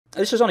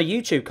This was on a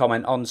YouTube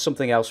comment on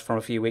something else from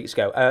a few weeks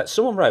ago.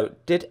 Someone wrote,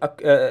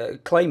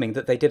 claiming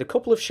that they did a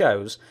couple of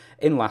shows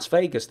in Las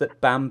Vegas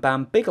that Bam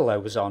Bam Bigelow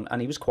was on,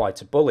 and he was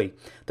quite a bully.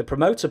 The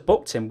promoter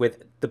booked him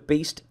with the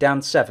Beast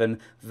down Severn.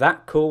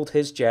 That cooled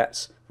his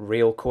jets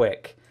real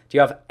quick. Do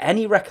you have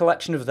any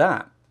recollection of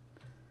that?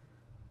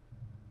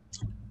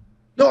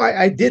 No,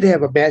 I did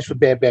have a match with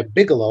Bam Bam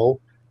Bigelow.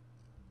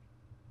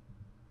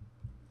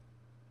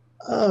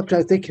 I'm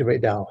trying to think here right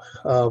now.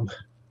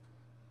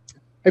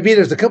 I mean,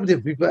 there's a couple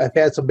of people I've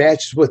had some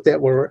matches with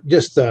that were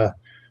just.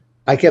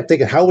 I kept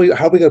thinking, how are we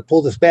going to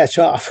pull this match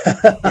off?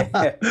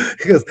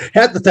 Because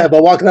half the time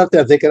I'm walking up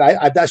there thinking,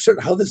 I'm not sure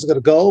how this is going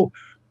to go.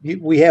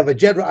 We have a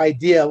general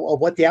idea of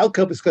what the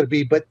outcome is going to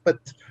be, but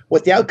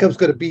what the outcome is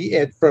going to be,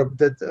 and from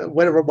the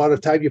whatever amount of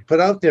time you put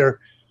out there,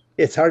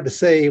 it's hard to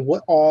say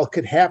what all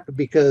could happen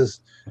because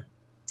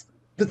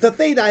the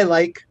thing I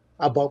like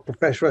about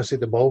professional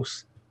wrestling the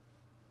most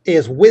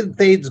is when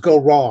things go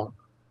wrong.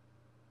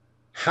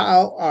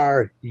 How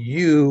are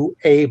you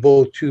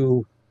able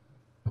to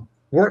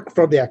work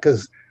from that?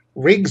 Because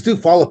rings do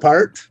fall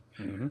apart.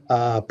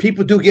 Mm-hmm.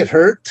 People do get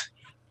hurt.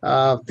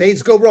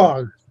 Things go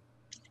wrong,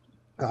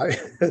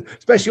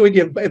 especially when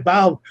you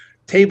involve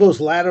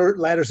tables,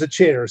 ladders, and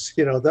chairs.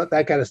 You know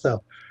that kind of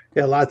stuff.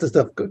 Yeah, lots of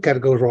stuff kind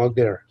of goes wrong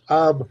there.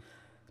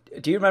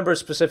 Do you remember a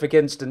specific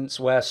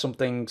instance where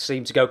something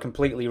seemed to go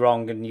completely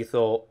wrong and you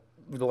thought,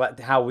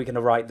 how are we going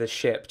to right this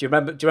ship? Do you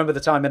remember the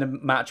time in a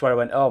match where I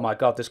went, oh my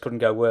god, this couldn't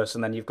go worse,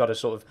 and then you've got to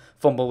sort of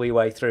fumble your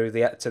way through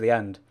to the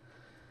end?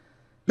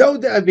 No,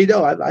 I mean,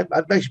 no. I've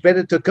actually been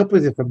into a couple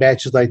of different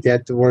matches like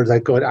that, where I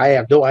go, I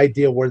have no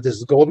idea where this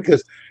is going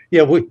because,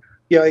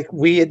 like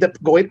we end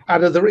up going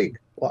out of the ring.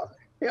 Well,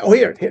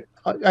 here.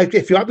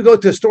 If you want to go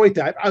to a story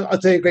time, I'll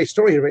tell you a great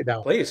story here right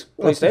now. Please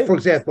do. For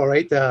example,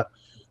 right,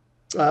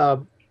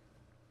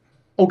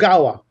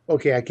 Ogawa.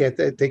 Okay, I can't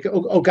think.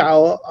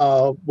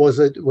 Ogawa was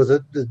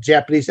the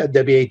Japanese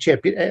NWA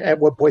champion at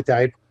one point in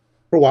time.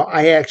 For a while,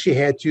 I had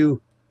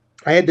to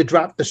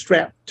drop the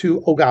strap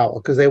to Ogawa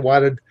because they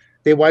wanted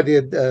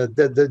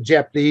the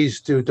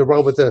Japanese to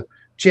run with the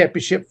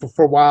championship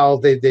for a while.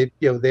 They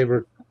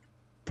were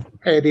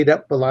adding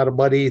up a lot of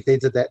money,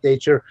 things of that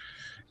nature,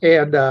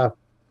 and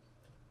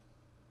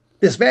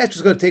this match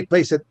was going to take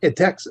place in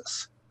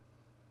Texas,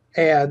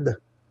 and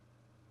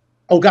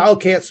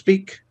Ogawa can't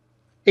speak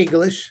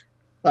English.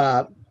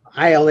 I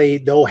only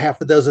know half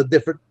a dozen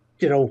different,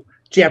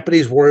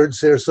 Japanese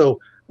words there. So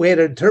we had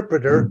an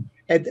interpreter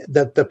and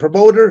the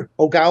promoter,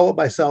 Ogawa,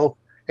 myself,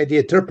 and the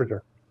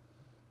interpreter.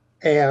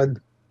 And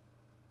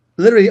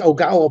literally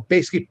Ogawa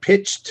basically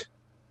pitched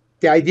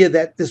the idea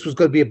that this was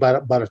going to be about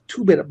a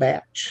 2-minute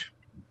match.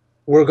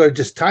 We're going to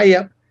just tie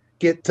up,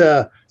 get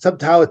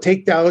somehow a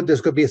takedown.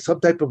 There's going to be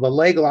some type of a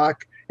leg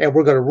lock, and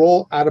we're going to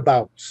roll out of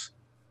bounds,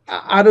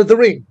 out of the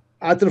ring,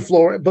 onto the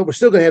floor, but we're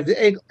still going to have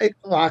the egg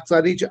locks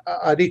on each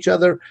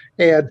other,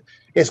 and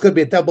it's going to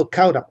be a double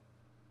count out.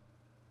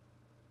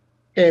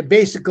 And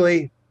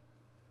basically,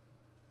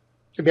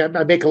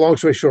 I make a long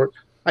story short.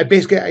 I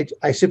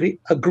simply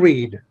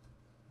agreed.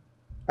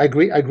 I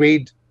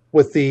agreed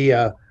with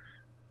the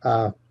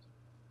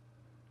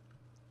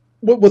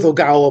with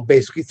Ogawa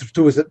basically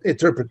through his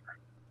interpreter,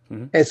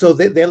 and so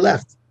they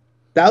left.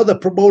 Now the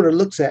promoter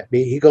looks at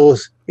me. He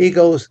goes,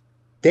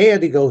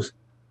 Dan. He goes,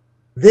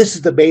 this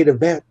is the main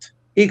event.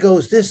 He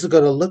goes, this is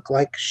going to look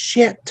like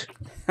shit.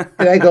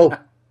 And I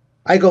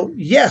go,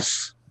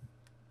 yes.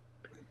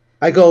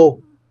 I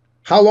go,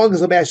 how long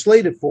is the match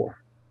slated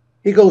for?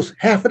 He goes,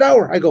 half an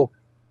hour. I go,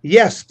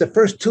 yes, the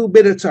first 2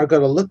 minutes are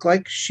going to look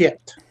like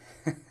shit.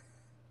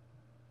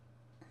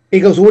 He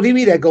goes, what do you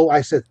mean? I'm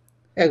going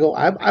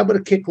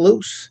to kick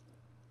loose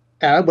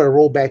and I'm going to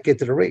roll back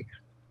into the ring.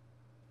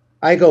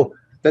 I go,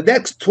 the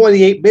next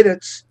 28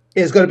 minutes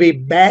is going to be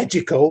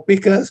magical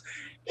because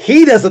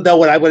he doesn't know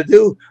what I'm going to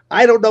do.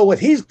 I don't know what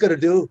he's going to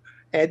do.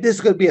 And this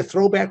is going to be a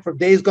throwback from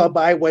days gone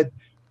by when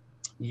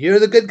you're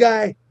the good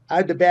guy,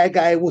 I'm the bad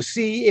guy. We'll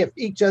see if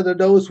each other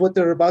knows what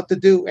they're about to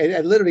do.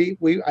 And literally,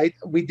 we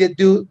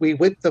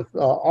went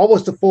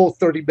almost the full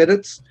 30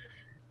 minutes.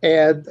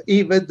 And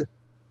even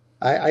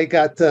I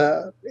got,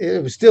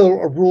 it was still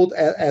ruled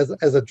as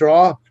a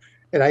draw.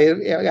 And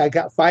I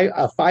got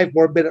a 5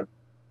 more minute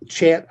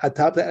chant on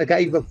top of that. I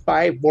got even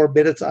 5 more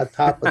minutes on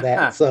top of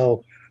that.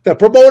 So the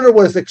promoter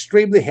was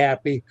extremely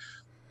happy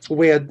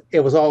when it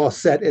was all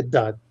said and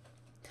done.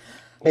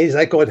 And he's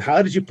like going,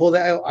 how did you pull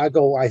that out?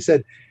 I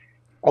said,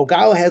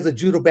 Ogawa has a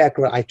judo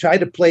background. I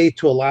tried to play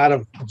to a lot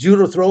of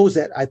judo throws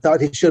that I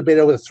thought he should have been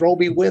able to throw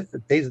me with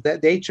and things of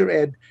that nature.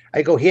 And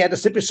I go, he had to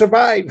simply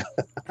survive.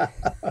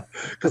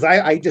 Because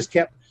I just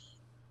kept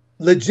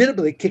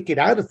legitimately kicking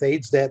out of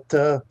things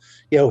that,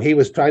 he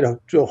was trying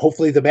to,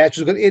 hopefully the match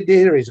was going to end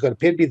there. He's going to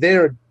pin me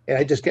there. And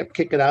I just kept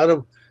kicking out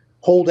of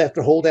hold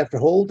after hold after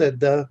hold.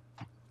 And,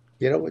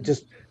 it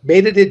just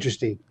made it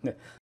interesting.